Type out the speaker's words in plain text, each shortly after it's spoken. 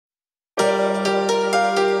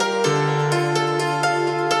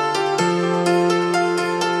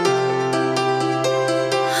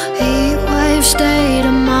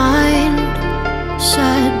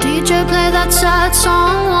tats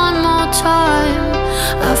on one more time.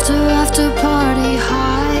 After party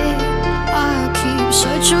high, I keep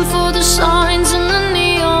searching for the signs in the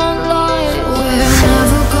neon light. We're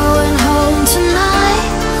never going home tonight.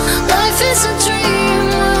 Life is a dream,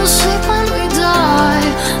 we'll sleep when we die.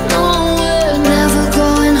 No, we're never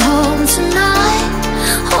going home tonight.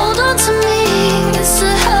 Hold on to me, it's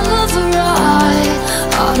a hell of a ride.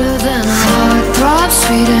 Harder than a heartthrob,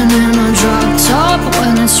 speeding in a drop top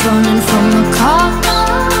when it's running from the cop.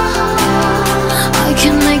 I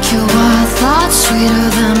can make your wild thoughts sweeter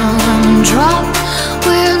than a lemon drop.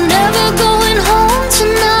 We're never going home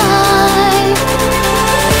tonight.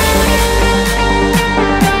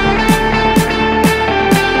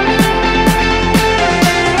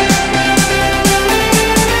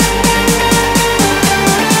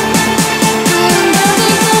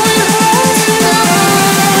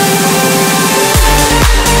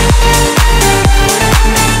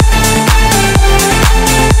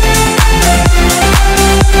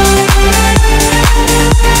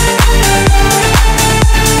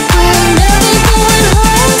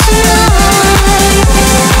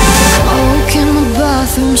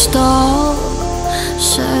 Stall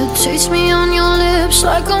said, taste me on your lips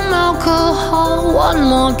like I'm alcohol. One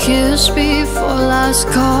more kiss before last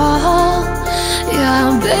call.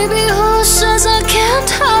 Yeah, baby, who says I can't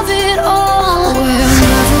have it all? We're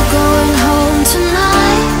never going home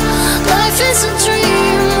tonight. Life is a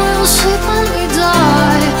dream, we'll sleep when we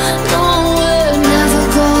die. No, we're never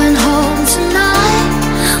going home tonight.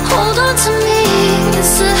 Hold on to me,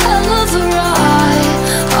 it's a hell of a ride.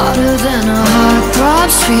 Harder than a heartthrob,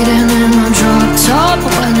 speeding in a drop top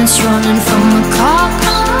when it's running from